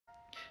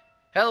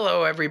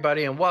Hello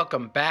everybody and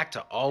welcome back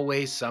to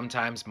Always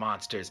Sometimes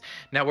Monsters.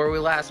 Now where we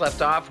last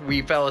left off,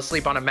 we fell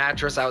asleep on a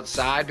mattress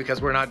outside because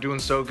we're not doing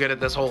so good at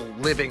this whole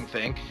living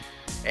thing.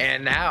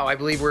 And now I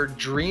believe we're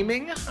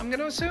dreaming, I'm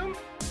gonna assume?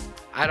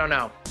 I don't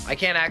know. I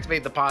can't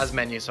activate the pause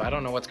menu, so I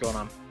don't know what's going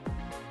on.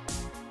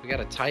 We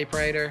got a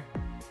typewriter.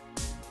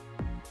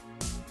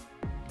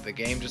 The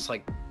game just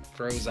like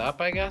froze up,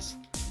 I guess?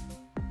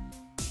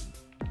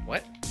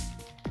 What?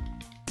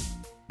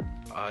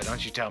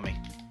 Don't you tell me.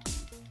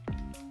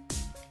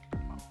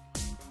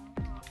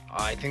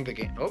 I think the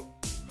game...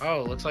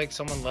 Oh, looks like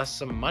someone left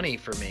some money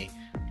for me.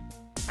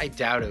 I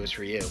doubt it was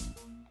for you.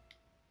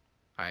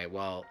 Alright,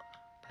 well,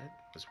 that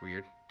was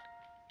weird.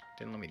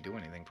 Didn't let me do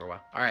anything for a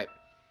while. Alright.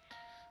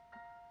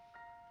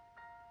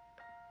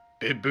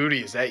 Big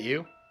Booty, is that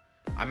you?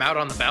 I'm out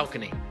on the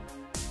balcony.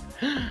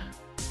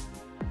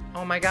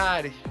 Oh my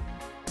god.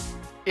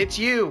 It's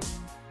you.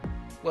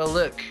 Well,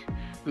 look.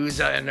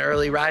 Who's an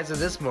early riser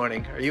this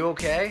morning? Are you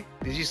okay?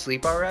 Did you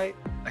sleep alright?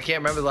 I can't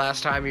remember the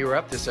last time you were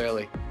up this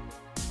early.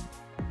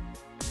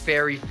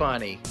 Very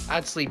funny.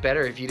 I'd sleep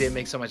better if you didn't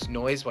make so much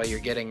noise while you're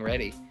getting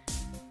ready.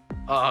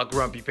 Aw,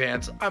 Grumpy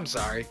Pants, I'm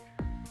sorry.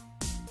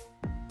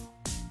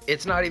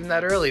 It's not even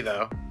that early,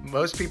 though.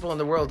 Most people in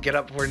the world get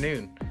up before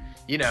noon.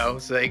 You know,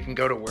 so they can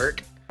go to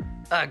work.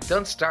 Ugh,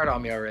 don't start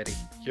on me already.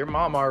 Your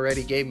mom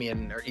already gave me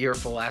an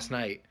earful last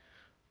night.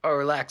 Oh,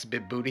 relax,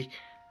 Big Booty.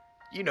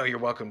 You know you're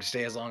welcome to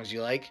stay as long as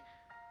you like.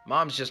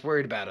 Mom's just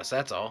worried about us,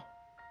 that's all.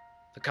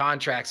 The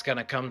contract's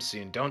gonna come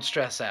soon. Don't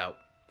stress out.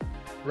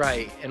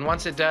 Right, and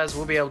once it does,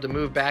 we'll be able to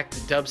move back to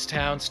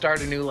Dubstown,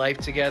 start a new life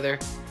together.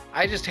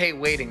 I just hate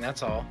waiting,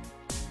 that's all.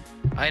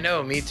 I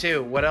know, me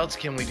too. What else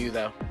can we do,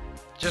 though?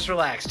 Just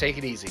relax, take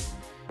it easy.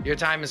 Your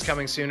time is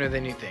coming sooner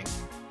than you think.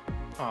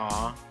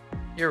 Aw,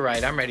 you're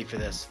right, I'm ready for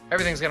this.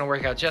 Everything's gonna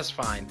work out just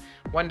fine.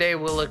 One day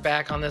we'll look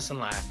back on this and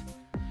laugh.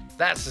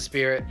 That's the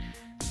spirit.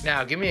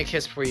 Now, give me a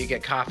kiss before you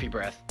get coffee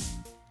breath.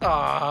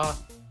 Aw,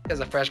 there's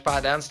a fresh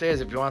pot downstairs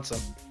if you want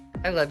some.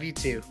 I love you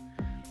too.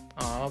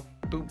 Aw,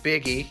 Boot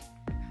Biggie.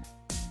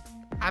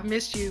 I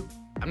missed you.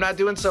 I'm not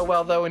doing so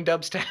well, though, in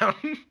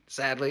Dubstown.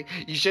 Sadly.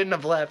 You shouldn't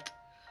have left.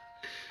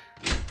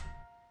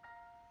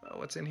 Oh,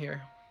 what's in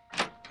here?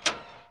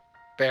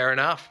 Fair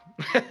enough.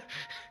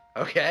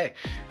 Okay.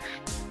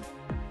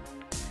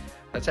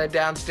 Let's head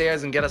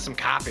downstairs and get us some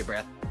coffee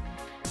breath.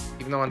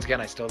 Even though, once again,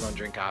 I still don't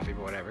drink coffee,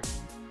 but whatever.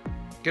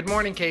 Good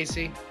morning,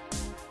 Casey.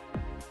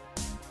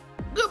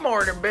 Good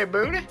morning, Big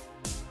Booty.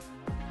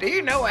 Do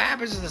you know what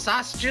happens to the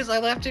sausages I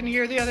left in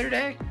here the other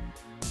day?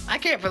 I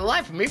can't for the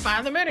life of me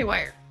find them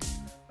anywhere.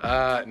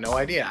 No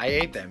idea. I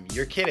ate them.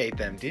 Your kid ate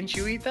them. Didn't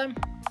you eat them?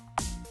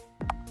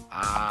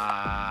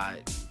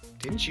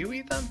 Didn't you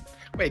eat them?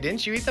 Wait,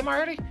 didn't you eat them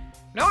already?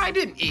 No, I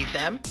didn't eat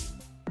them.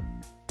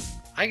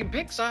 I can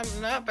pick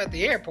something up at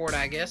the airport,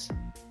 I guess.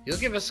 You'll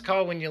give us a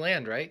call when you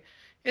land, right?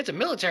 It's a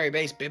military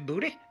base, Big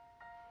Booty.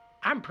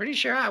 I'm pretty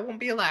sure I won't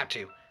be allowed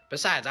to.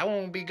 Besides, I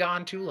won't be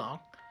gone too long.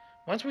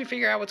 Once we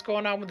figure out what's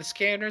going on with the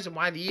scanners and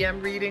why the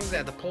EM readings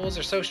at the polls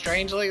are so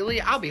strange lately,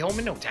 I'll be home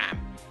in no time.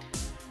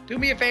 Do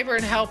me a favor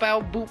and help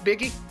out Boot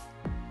Biggie.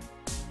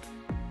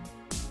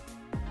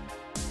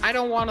 I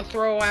don't want to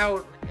thaw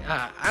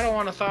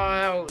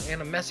out in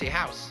a messy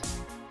house.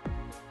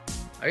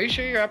 Are you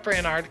sure you're up for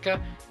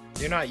Antarctica?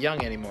 You're not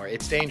young anymore.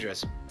 It's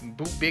dangerous.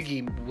 Boot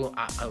Biggie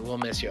will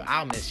miss you.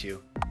 I'll miss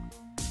you.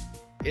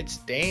 It's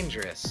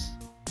dangerous.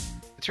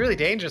 It's really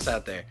dangerous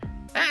out there.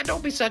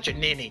 Don't be such a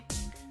ninny.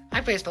 I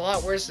faced a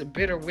lot worse and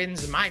bitter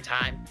winds in my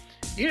time.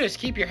 You just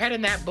keep your head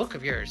in that book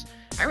of yours.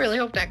 I really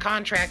hope that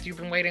contract you've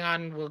been waiting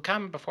on will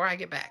come before I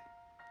get back.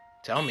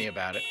 Tell me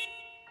about it.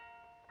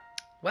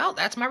 Well,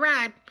 that's my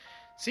ride.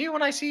 See you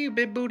when I see you,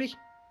 Big Booty.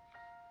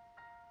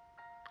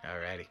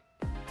 Alrighty.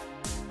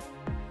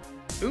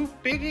 Ooh,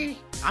 Biggie,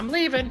 I'm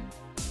leaving.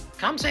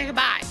 Come say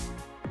goodbye.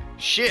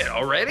 Shit,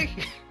 already?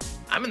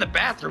 I'm in the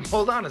bathroom.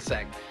 Hold on a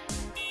sec.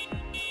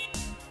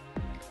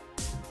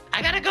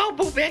 I gotta go,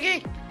 Boo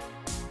Biggie.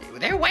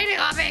 They're waiting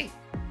on me.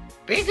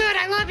 Be good,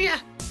 I love you.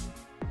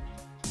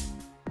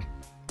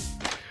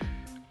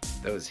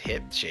 Those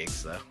hip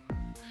shakes, though.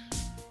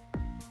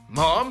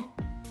 Mom?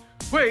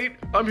 Wait,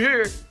 I'm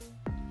here.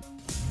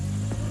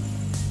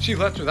 She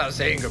left without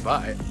saying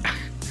goodbye.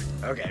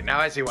 Okay, now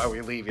I see why we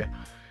leave you.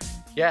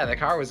 Yeah, the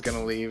car was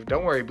gonna leave.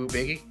 Don't worry, Boot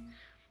Biggie.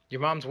 Your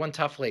mom's one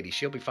tough lady.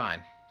 She'll be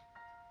fine.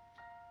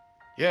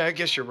 Yeah, I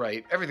guess you're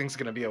right. Everything's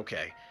gonna be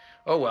okay.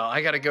 Oh well,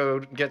 I gotta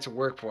go get to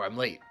work before I'm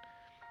late.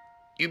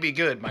 You be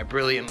good, my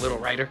brilliant little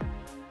writer.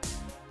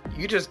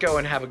 You just go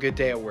and have a good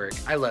day at work.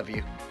 I love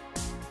you.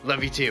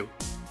 Love you too.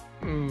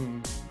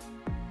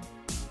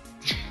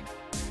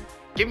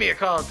 Give me a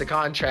call if the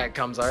contract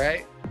comes,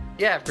 alright?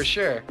 Yeah, for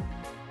sure.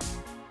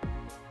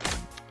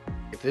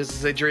 If this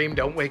is a dream,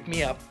 don't wake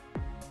me up.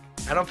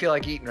 I don't feel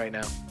like eating right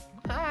now.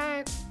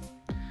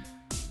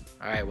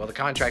 Alright, well the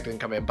contract didn't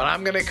come in, but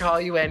I'm gonna call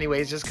you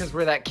anyways just because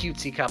we're that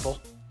cutesy couple.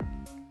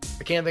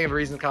 I can't think of a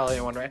reason to call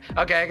anyone, right?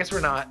 Okay, I guess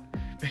we're not.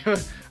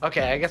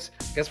 Okay, I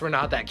guess we're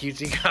not that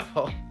cutesy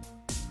couple.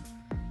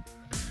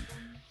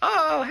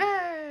 Oh,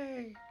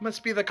 hey!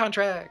 Must be the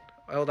contract.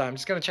 hold on. I'm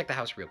just gonna check the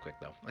house real quick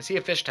though. I see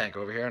a fish tank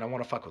over here, and I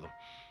want to fuck with him.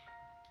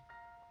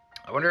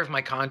 I wonder if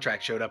my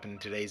contract showed up in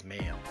today's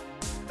mail.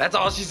 That's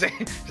all she's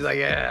saying. She's like,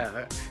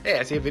 yeah. Hey,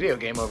 I see a video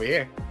game over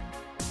here.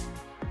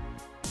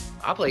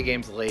 I'll play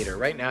games later.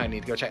 Right now, I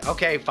need to go check.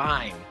 Okay,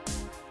 fine.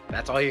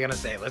 That's all you're gonna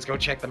say. Let's go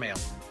check the mail.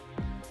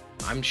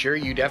 I'm sure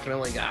you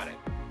definitely got it.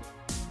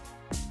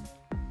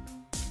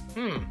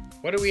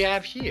 What do we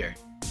have here?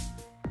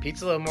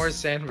 Pizza Little Moore's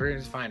San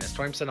Bernardino's finest.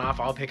 20% off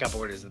all pickup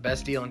orders. The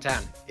best deal in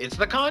town. It's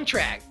the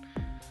contract.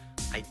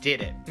 I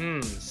did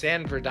it.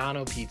 San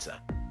Bernardino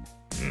pizza.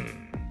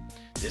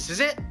 This is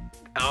it.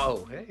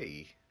 Oh,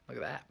 hey. Look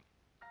at that.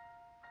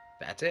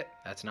 That's it.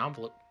 That's an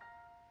envelope.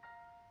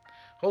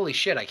 Holy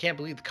shit, I can't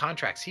believe the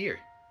contract's here.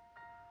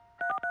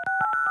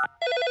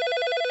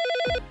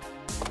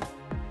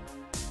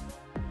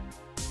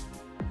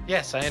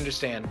 Yes, I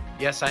understand.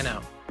 Yes, I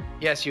know.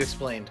 Yes, you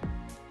explained.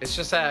 It's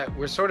just that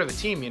we're sort of a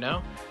team, you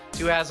know?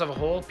 Two halves of a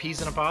whole,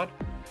 peas in a pod.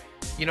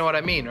 You know what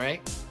I mean,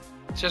 right?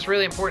 It's just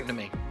really important to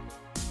me.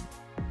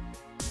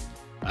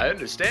 I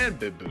understand,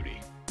 Big Booty.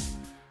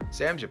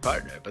 Sam's your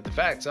partner, but the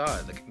facts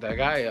are, the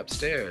guy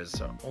upstairs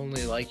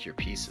only like your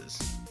pieces.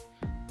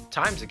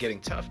 Times are getting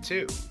tough,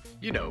 too.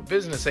 You know,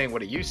 business ain't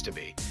what it used to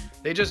be.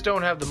 They just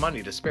don't have the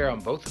money to spare on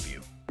both of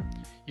you.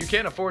 You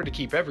can't afford to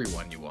keep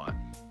everyone you want.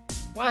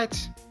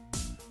 What?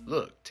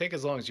 Look, take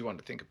as long as you want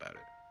to think about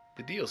it.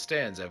 The deal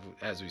stands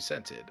as we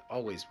sent it,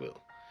 always will.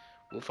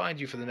 We'll find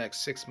you for the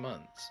next 6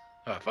 months.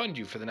 Fund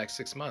you for the next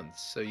 6 months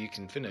so you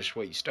can finish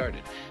what you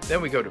started.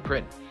 Then we go to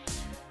print.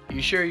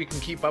 You sure you can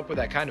keep up with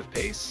that kind of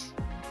pace?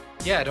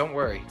 Yeah, don't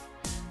worry.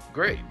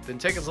 Great, then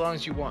take as long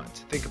as you want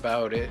to think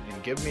about it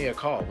and give me a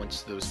call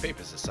once those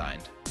papers are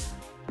signed.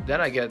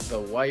 Then I get the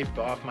wife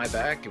off my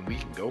back and we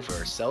can go for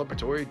a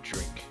celebratory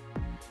drink.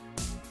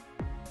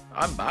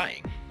 I'm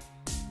buying.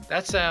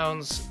 That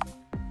sounds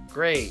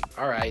great.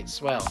 Alright,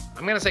 swell.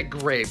 I'm gonna say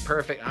great,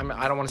 perfect.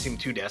 I don't want to seem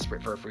too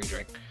desperate for a free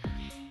drink.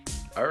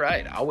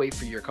 Alright, I'll wait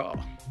for your call.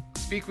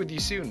 Speak with you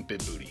soon,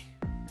 Big Booty.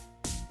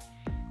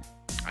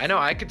 I know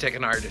I could take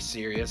an artist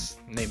serious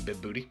named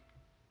Big Booty.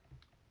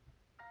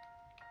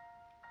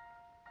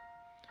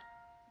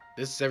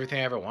 This is everything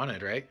I ever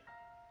wanted, right?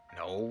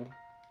 No.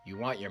 You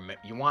want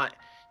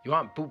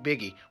Boot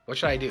Biggie. What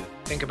should I do?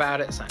 Think about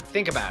it, sign.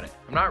 Think about it.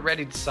 I'm not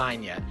ready to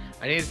sign yet.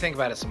 I need to think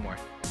about it some more.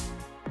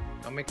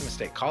 Don't make a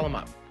mistake. Call him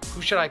up.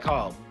 Who should I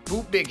call?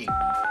 Boot Biggie.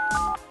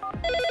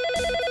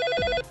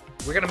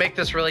 We're gonna make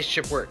this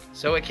relationship work.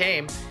 So it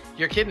came.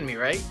 You're kidding me,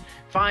 right?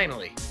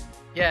 Finally.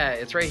 Yeah,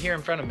 it's right here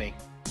in front of me.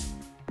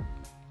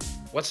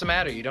 What's the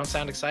matter? You don't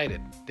sound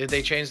excited. Did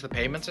they change the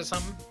payments or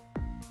something?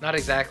 Not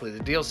exactly.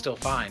 The deal's still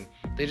fine.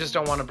 They just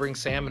don't want to bring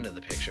Sam into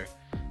the picture.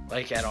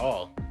 Like, at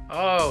all.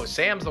 Oh,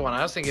 Sam's the one.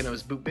 I was thinking it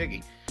was Boot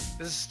Biggie.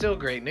 This is still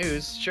great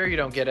news. Sure, you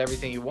don't get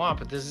everything you want,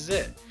 but this is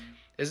it.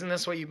 Isn't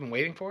this what you've been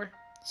waiting for?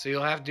 So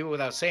you'll have to do it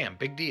without Sam.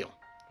 Big deal.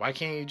 Why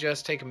can't you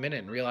just take a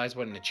minute and realize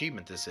what an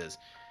achievement this is?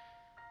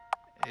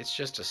 It's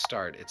just a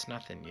start. It's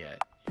nothing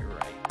yet. You're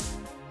right.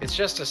 It's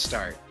just a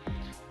start,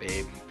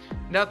 babe.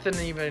 Nothing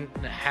even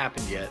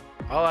happened yet.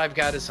 All I've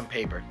got is some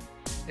paper.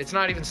 It's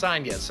not even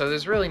signed yet, so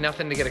there's really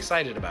nothing to get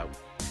excited about.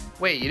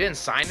 Wait, you didn't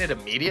sign it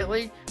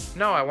immediately?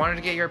 No, I wanted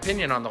to get your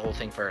opinion on the whole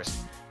thing first.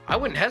 I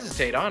wouldn't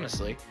hesitate,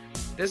 honestly.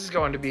 This is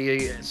going to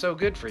be so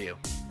good for you.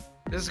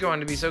 This is going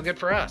to be so good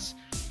for us.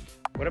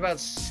 What about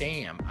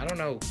Sam? I don't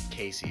know who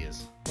Casey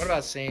is. What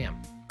about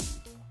Sam?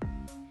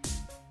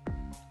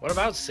 What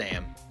about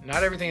Sam?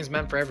 Not everything is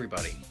meant for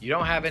everybody. You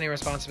don't have any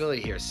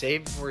responsibility here.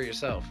 Save for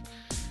yourself.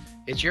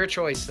 It's your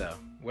choice, though.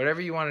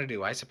 Whatever you want to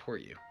do, I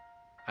support you.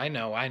 I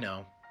know.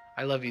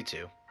 I love you,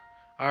 too.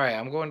 Alright,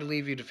 I'm going to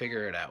leave you to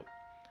figure it out.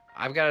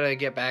 I've got to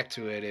get back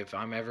to it if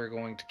I'm ever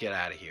going to get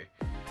out of here.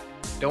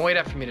 Don't wait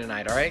up for me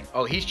tonight, alright?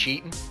 Oh, he's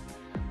cheating?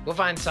 We'll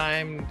find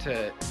time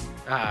to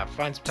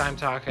find some time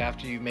to talk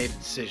after you made a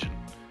decision.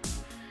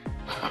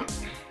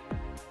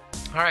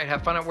 Alright,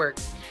 have fun at work.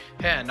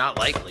 Yeah, not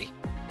likely.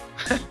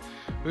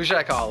 Who should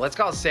I call? Let's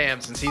call Sam,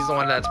 since he's the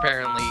one that's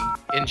apparently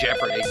in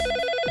jeopardy.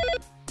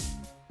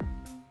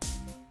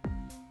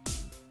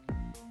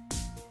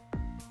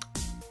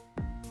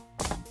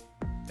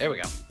 There we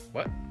go.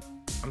 What?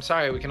 I'm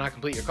sorry, we cannot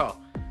complete your call.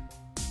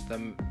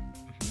 The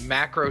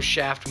Macro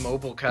Shaft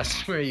mobile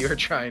customer you're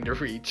trying to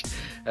reach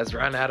has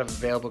run out of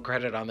available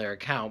credit on their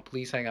account.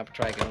 Please hang up and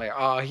try again later.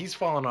 Oh, he's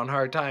falling on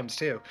hard times,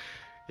 too.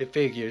 It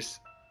figures.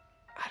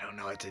 I don't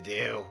know what to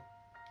do.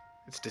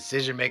 It's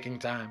decision-making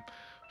time.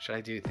 What should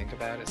I do? Think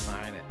about it?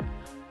 Sign it.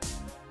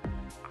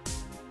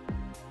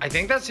 I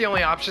think that's the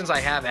only options I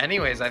have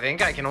anyways. I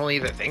think I can only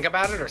either think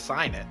about it or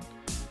sign it.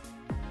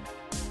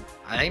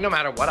 I think no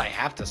matter what, I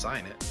have to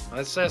sign it.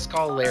 Let's just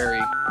call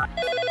Larry.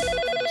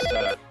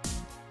 Just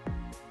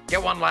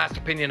get one last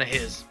opinion of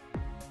his.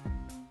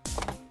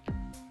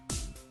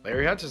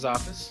 Larry Hunter's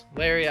office.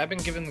 Larry, I've been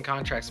giving the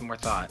contract some more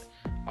thought.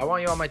 I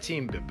want you on my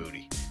team, Big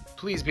Booty.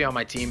 Please be on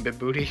my team, Big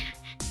Booty.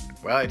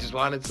 Well, I just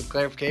wanted some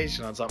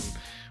clarification on something.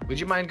 Would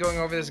you mind going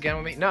over this again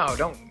with me? No,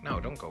 don't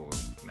go.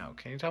 No,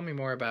 can you tell me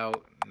more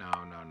about... No.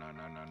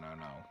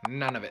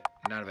 None of it.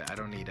 I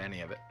don't need any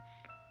of it.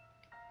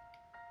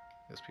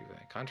 This people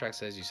contract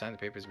says you sign the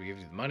papers, we give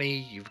you the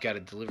money, you've got to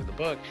deliver the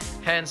book,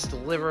 hence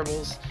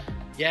deliverables.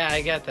 Yeah,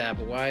 I get that,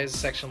 but why is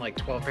section like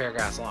 12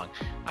 paragraphs long?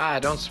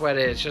 Don't sweat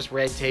it, it's just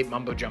red tape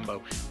mumbo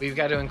jumbo. We've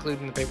got to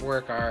include in the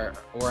paperwork or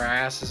our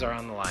asses are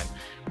on the line.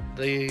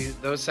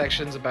 Those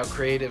sections about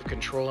creative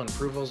control and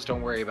approvals,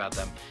 don't worry about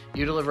them.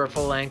 You deliver a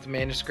full-length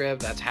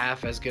manuscript that's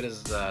half as good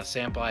as the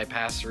sample I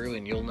passed through,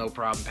 and you'll no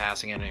problem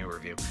passing any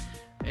review.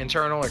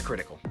 Internal or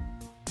critical?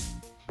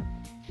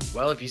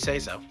 Well, if you say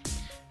so.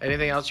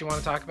 Anything else you want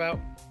to talk about?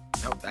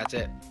 Nope, that's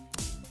it.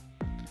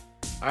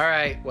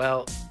 Alright,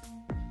 well...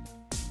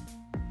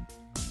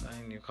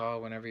 sign your call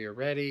whenever you're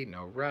ready.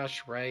 No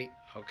rush, right?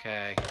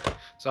 Okay.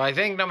 So I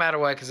think no matter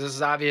what, because this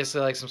is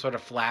obviously like some sort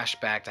of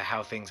flashback to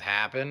how things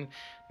happen,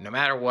 no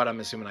matter what, I'm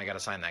assuming I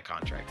gotta sign that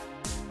contract.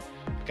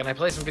 Can I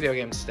play some video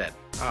games instead?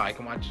 Oh, I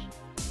can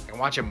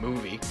watch a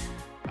movie.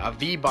 A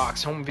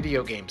V-Box home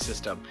video game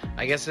system.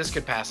 I guess this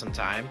could pass some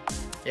time.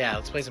 Yeah,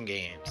 let's play some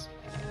games.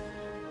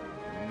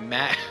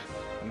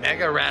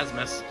 Mega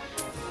Rasmus.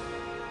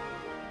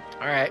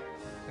 Alright.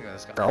 Look at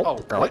this guy. Oh,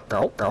 what?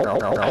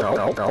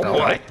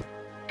 What?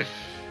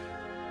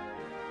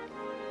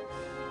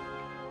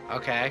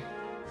 Okay.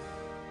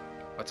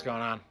 What's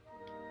going on?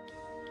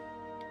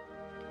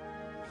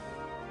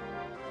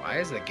 Why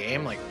is the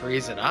game like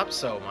freezing up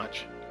so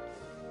much?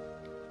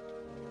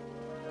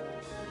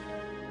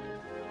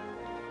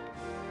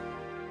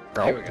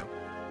 Here we go.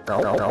 Oh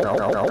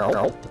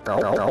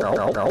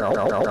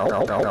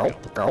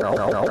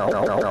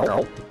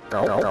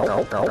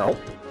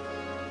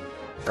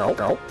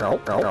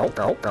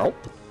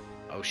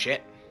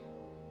shit.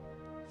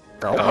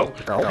 Oh.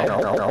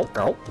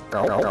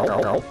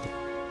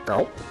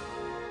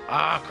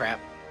 Ah, crap.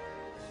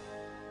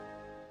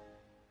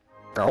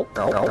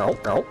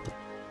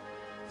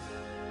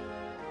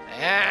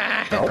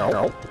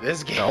 Ah,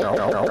 this game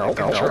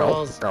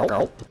controls.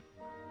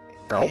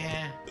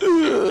 Yeah.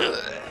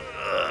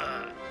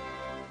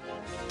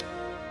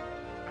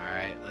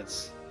 Alright,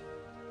 let's...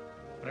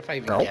 What if I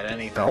even get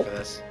anything for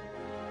this?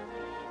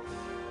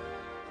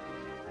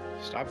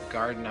 Stop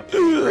guarding up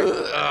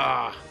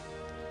the...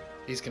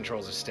 These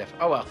controls are stiff.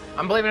 Oh well,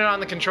 I'm blaming it on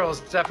the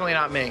controls. It's definitely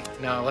not me.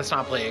 No, let's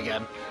not play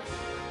again.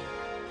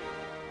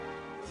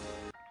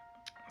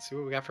 Let's see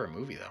what we got for a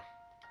movie, though.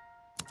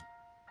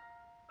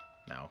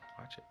 No,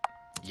 watch it.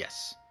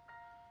 Yes.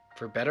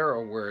 For better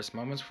or worse,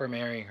 moments before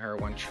marrying her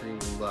one true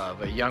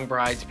love, a young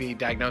bride to be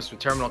diagnosed with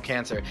terminal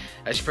cancer.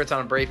 As she puts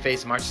on a brave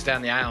face and marches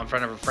down the aisle in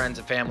front of her friends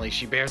and family,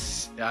 she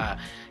bears a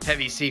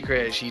heavy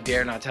secret she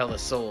dare not tell a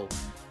soul.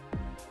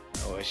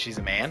 Oh, she's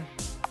a man?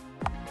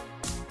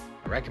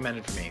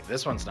 Recommended for me.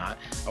 This one's not.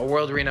 A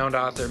world-renowned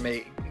author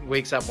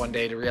wakes up one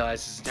day to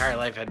realize his entire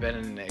life had been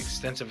an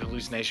extensive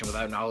hallucination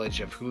without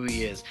knowledge of who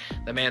he is.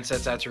 The man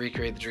sets out to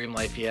recreate the dream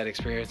life he had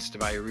experienced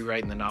by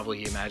rewriting the novel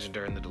he imagined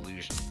during the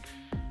delusion.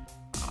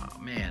 Oh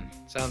man,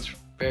 sounds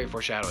very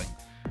foreshadowing.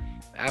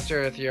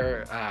 After a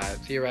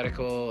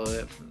theoretical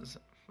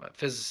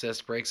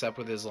physicist breaks up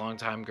with his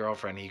longtime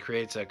girlfriend, he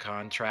creates a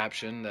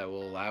contraption that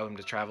will allow him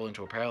to travel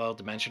into a parallel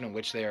dimension in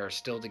which they are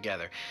still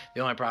together.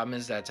 The only problem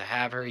is that to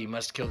have her, he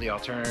must kill the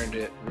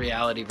alternate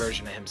reality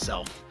version of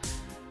himself.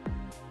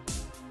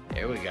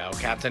 Here we go.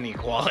 Captain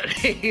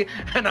Equality.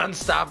 An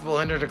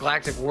unstoppable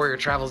intergalactic warrior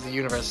travels the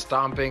universe,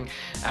 stomping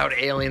out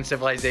alien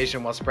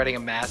civilization while spreading a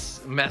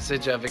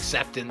message of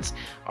acceptance.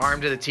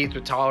 Armed to the teeth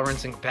with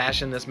tolerance and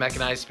compassion, this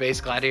mechanized space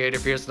gladiator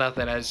fears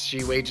nothing as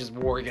she wages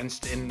war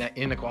against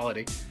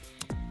inequality.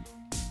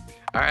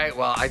 Alright,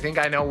 well, I think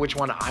I know which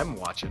one I'm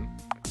watching.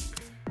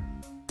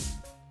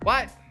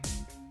 What?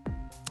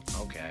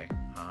 Okay.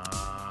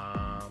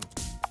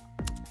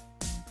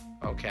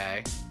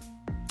 Okay.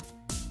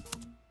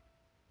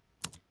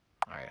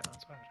 Alright,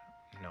 that's what.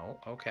 No,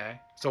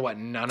 okay. So what,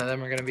 none of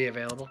them are going to be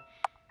available?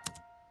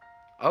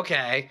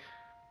 Okay.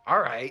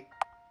 Alright.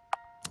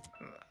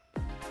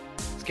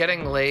 It's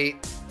getting late.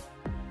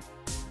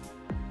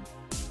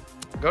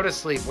 Go to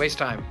sleep. Waste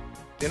time.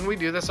 Didn't we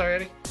do this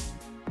already?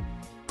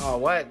 Oh,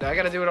 what? Do I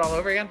got to do it all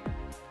over again?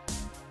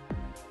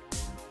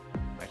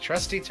 My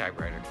trusty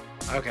typewriter.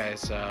 Okay,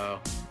 so...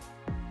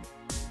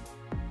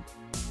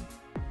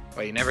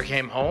 Wait, you never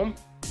came home?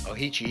 Oh,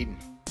 he cheating.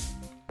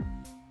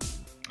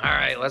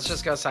 Alright, let's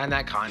just go sign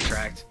that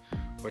contract,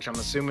 which I'm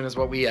assuming is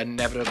what we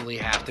inevitably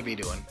have to be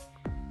doing.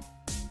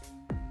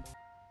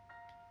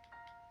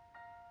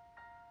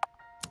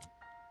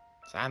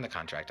 Sign the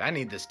contract. I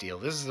need this deal.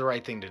 This is the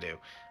right thing to do.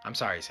 I'm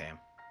sorry, Sam.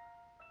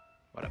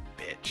 What a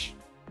bitch.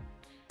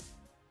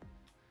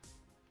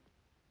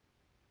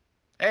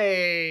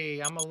 Hey,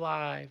 I'm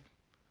alive.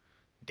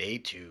 Day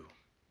 2.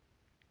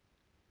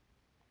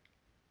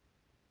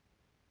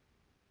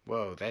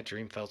 Whoa, that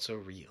dream felt so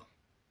real.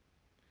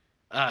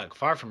 Ugh,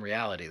 far from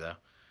reality, though.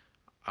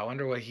 I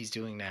wonder what he's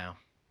doing now.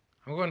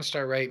 I'm going to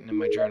start writing in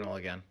my journal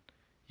again.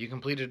 You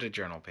completed a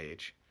journal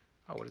page.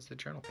 Oh, what does the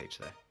journal page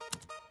say?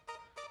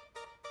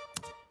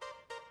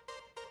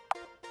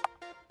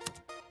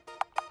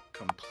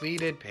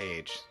 Completed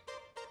page.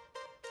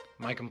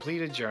 My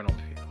completed journal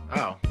page.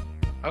 Oh,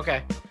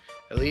 okay.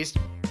 At least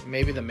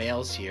maybe the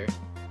mail's here.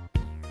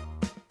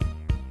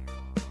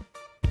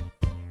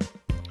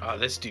 Oh,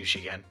 this douche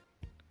again.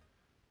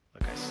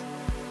 Look,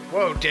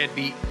 whoa,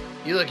 deadbeat.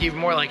 You look even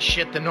more like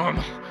shit than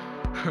normal.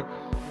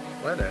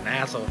 What an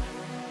asshole.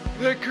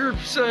 That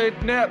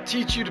curbside nap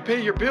teach you to pay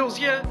your bills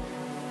yet?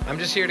 I'm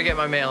just here to get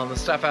my mail and the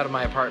stuff out of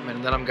my apartment,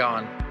 and then I'm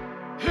gone.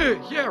 Hey,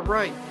 yeah,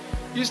 right.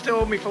 You still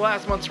owe me for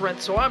last month's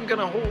rent, so I'm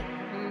gonna hold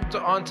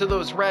on to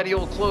those ratty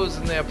old clothes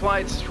and the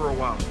appliances for a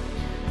while.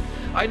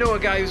 I know a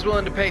guy who's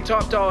willing to pay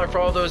top dollar for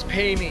all those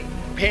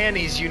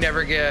panties you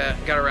never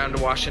got around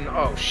to washing.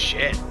 Oh,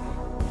 shit.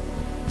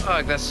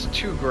 Ugh, that's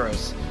too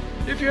gross.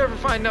 If you ever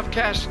find enough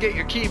cash to get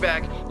your key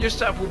back, your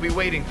stuff will be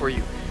waiting for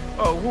you.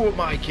 Oh, who am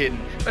I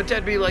kidding? A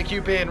deadbeat like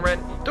you paying rent?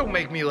 Don't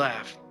make me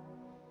laugh.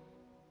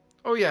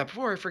 Oh yeah,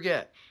 before I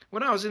forget,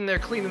 when I was in there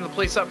cleaning the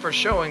place up for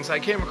showings, I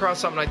came across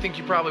something I think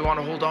you probably want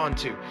to hold on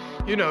to.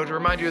 You know, to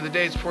remind you of the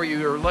days before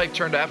your life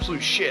turned to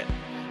absolute shit.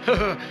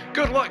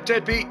 Good luck,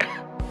 deadbeat.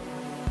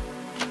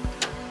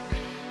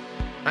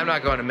 I'm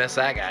not going to miss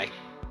that guy.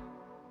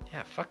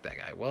 Yeah, fuck that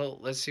guy. Well,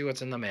 let's see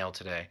what's in the mail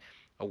today.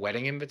 A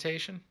wedding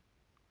invitation?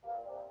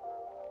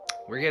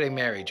 We're getting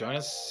married. Join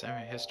us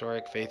at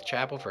Historic Faith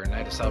Chapel for a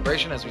night of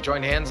celebration as we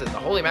join hands in the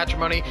holy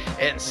matrimony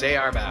and say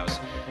our vows.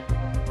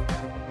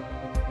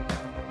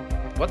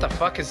 What the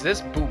fuck is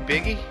this, Boo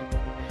Biggie?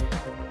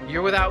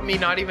 You're without me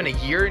not even a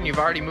year and you've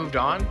already moved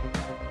on?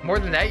 More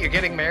than that, you're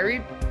getting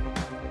married?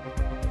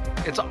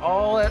 It's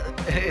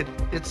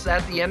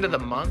at the end of the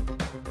month?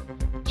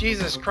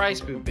 Jesus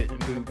Christ, Boo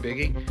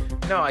Biggie.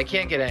 No, I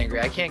can't get angry.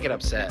 I can't get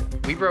upset.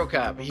 We broke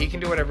up. He can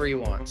do whatever he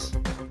wants.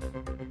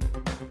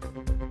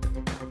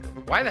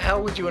 Why the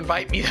hell would you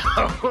invite me,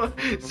 though?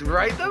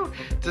 Right, though?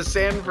 To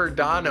San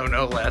Verdano,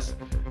 no less.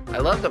 I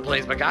love the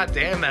place, but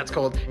goddamn, that's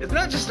cold. It's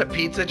not just a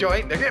pizza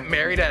joint. They're getting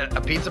married at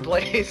a pizza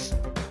place.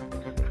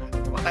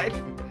 What?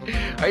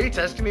 Are you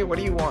testing me? What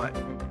do you want?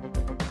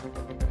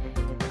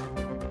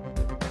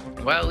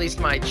 Well, at least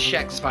my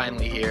check's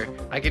finally here.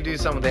 I could do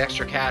some of the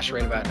extra cash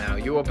right about now.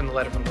 You opened the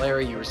letter from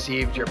Larry. You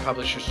received your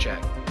publisher's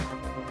check.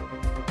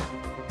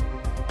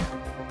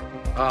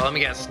 Oh, let me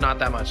guess. Not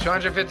that much.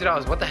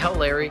 $250. What the hell,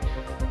 Larry?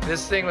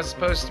 This thing was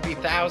supposed to be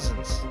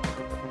thousands.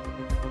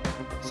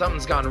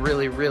 Something's gone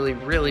really, really,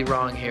 really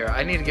wrong here.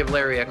 I need to give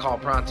Larry a call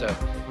pronto.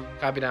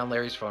 Copy down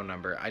Larry's phone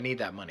number. I need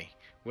that money.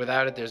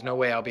 Without it, there's no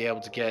way I'll be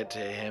able to get to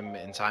him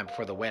in time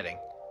before the wedding.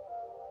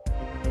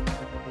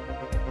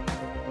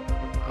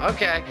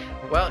 Okay,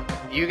 well,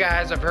 you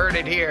guys have heard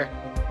it here.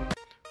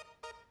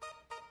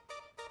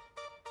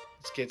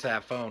 Let's get to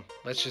that phone.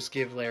 Let's just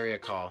give Larry a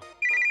call.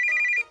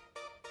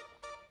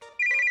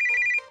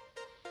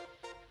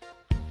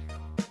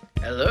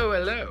 Hello,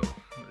 hello.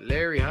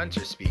 Larry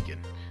Hunter speaking.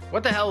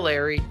 What the hell,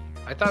 Larry?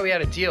 I thought we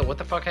had a deal. What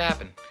the fuck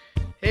happened?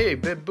 Hey,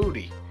 Bib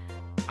Booty.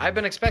 I've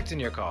been expecting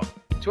your call.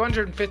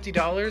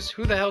 $250?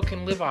 Who the hell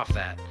can live off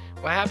that?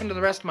 What happened to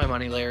the rest of my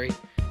money, Larry?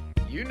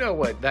 You know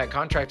what that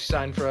contract you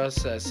signed for us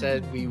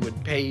said we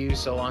would pay you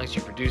so long as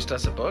you produced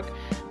us a book?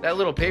 That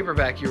little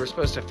paperback you were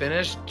supposed to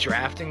finish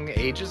drafting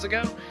ages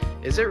ago?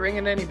 Is it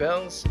ringing any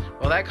bells?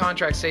 Well, that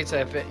contract states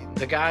that if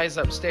the guys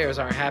upstairs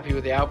aren't happy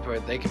with the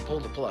output, they can pull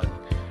the plug.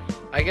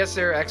 I guess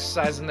they're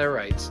exercising their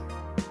rights.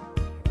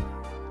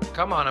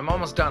 Come on, I'm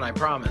almost done, I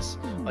promise.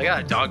 Like,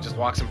 that dog just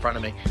walks in front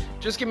of me.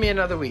 Just give me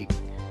another week.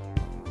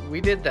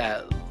 We did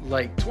that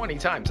like 20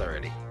 times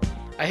already.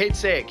 I hate to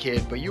say it,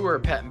 kid, but you were a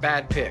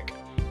bad pick.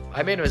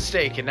 I made a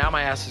mistake, and now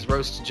my ass is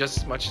roasting just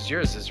as much as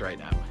yours is right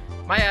now.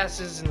 My ass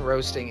isn't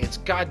roasting, it's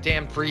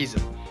goddamn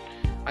freezing.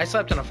 I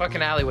slept in a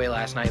fucking alleyway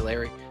last night,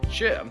 Larry.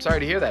 Shit, I'm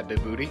sorry to hear that,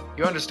 Big Booty.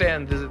 You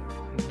understand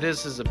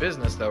this is a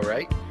business, though,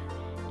 right?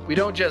 We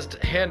don't just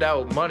hand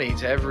out money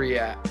to every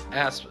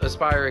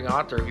aspiring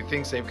author who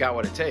thinks they've got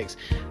what it takes.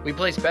 We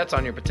place bets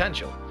on your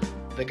potential.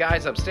 The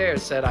guys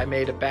upstairs said I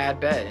made a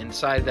bad bet and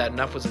decided that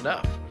enough was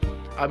enough.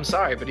 I'm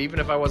sorry, but even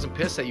if I wasn't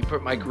pissed that you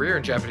put my career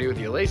in jeopardy with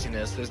your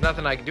laziness, there's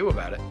nothing I can do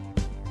about it.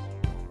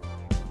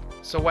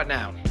 So what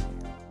now?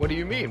 What do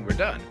you mean? We're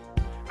done.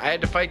 I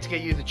had to fight to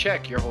get you the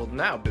check you're holding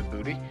now, Big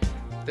Booty.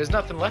 There's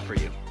nothing left for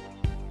you.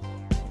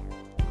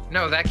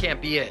 No, that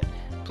can't be it.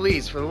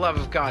 Please, for the love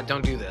of God,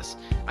 don't do this.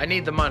 I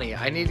need the money.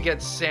 I need to get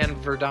to San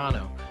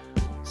Verdano.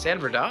 San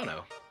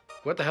Verdano?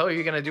 What the hell are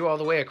you going to do all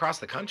the way across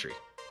the country?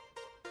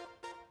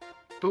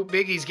 Boot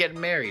Biggie's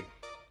getting married.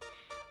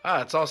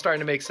 Ah, it's all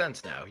starting to make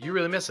sense now. You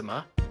really miss him,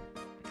 huh?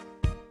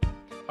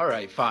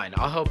 Alright, fine.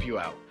 I'll help you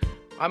out.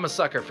 I'm a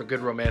sucker for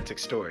good romantic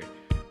story.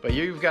 But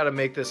you've got to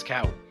make this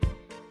count.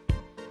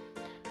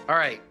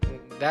 Alright,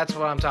 that's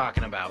what I'm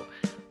talking about.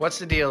 What's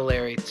the deal,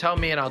 Larry? Tell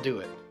me and I'll do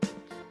it.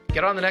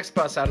 Get on the next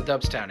bus out of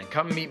Dubstown and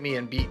come meet me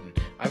in Beaton.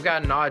 I've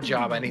got an odd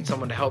job I need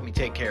someone to help me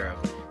take care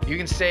of. You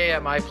can stay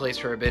at my place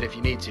for a bit if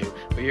you need to,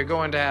 but you're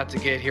going to have to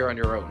get here on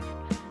your own.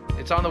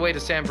 It's on the way to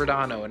San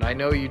Verdano, and I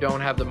know you don't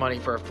have the money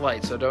for a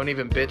flight, so don't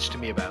even bitch to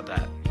me about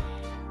that.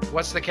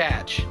 What's the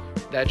catch?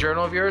 That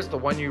journal of yours, the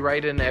one you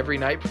write in every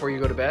night before you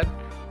go to bed?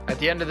 At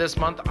the end of this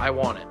month, I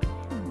want it.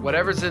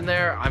 Whatever's in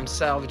there, I'm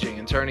salvaging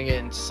and turning it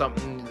into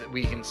something that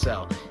we can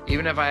sell,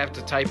 even if I have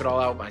to type it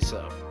all out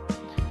myself.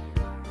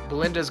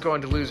 Belinda's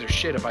going to lose her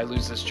shit if I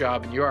lose this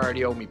job, and you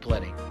already owe me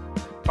plenty.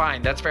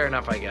 Fine, that's fair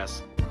enough, I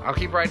guess. I'll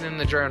keep writing in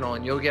the journal,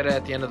 and you'll get it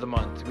at the end of the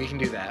month. We can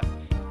do that.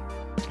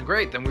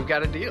 Great, then we've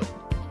got a deal.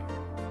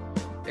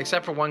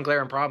 Except for one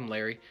glaring problem,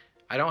 Larry.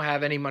 I don't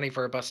have any money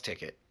for a bus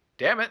ticket.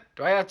 Damn it,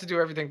 do I have to do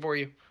everything for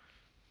you?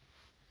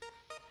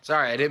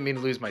 Sorry, I didn't mean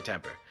to lose my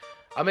temper.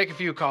 I'll make a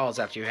few calls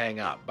after you hang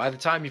up. By the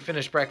time you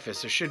finish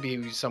breakfast, there should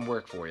be some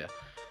work for you.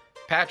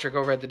 Patrick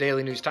over at the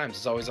Daily News Times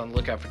is always on the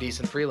lookout for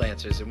decent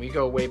freelancers, and we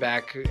go way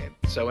back,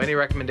 so any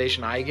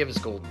recommendation I give is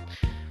golden.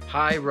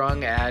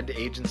 High-rung ad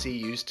agency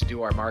used to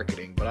do our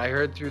marketing, but I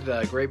heard through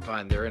the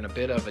grapevine they're in a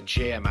bit of a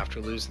jam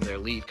after losing their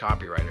lead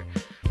copywriter.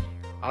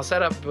 I'll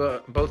set up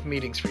both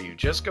meetings for you.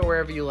 Just go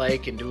wherever you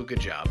like and do a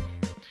good job.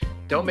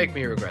 Don't make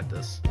me regret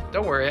this.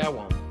 Don't worry, I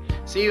won't.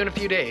 See you in a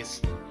few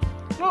days.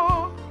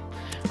 Oh.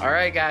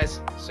 Alright guys,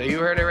 so you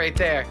heard it right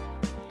there.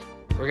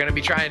 We're going to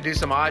be trying to do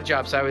some odd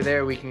jobs over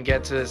there. We can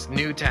get to this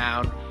new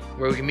town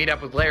where we can meet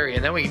up with Larry,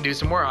 and then we can do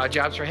some more odd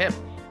jobs for him.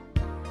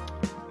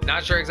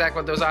 Not sure exactly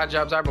what those odd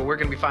jobs are, but we're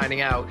going to be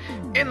finding out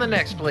in the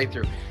next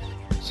playthrough.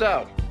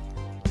 So,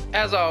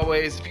 as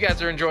always, if you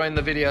guys are enjoying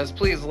the videos,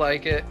 please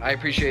like it. I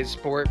appreciate the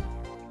support.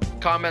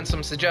 Comment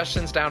some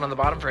suggestions down on the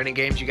bottom for any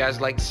games you guys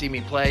would like to see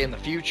me play in the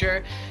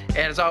future. And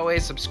as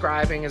always,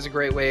 subscribing is a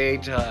great way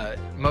to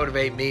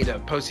motivate me to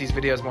post these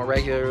videos more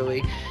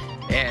regularly.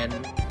 And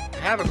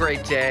have a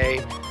great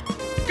day.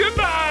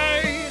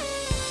 Goodbye!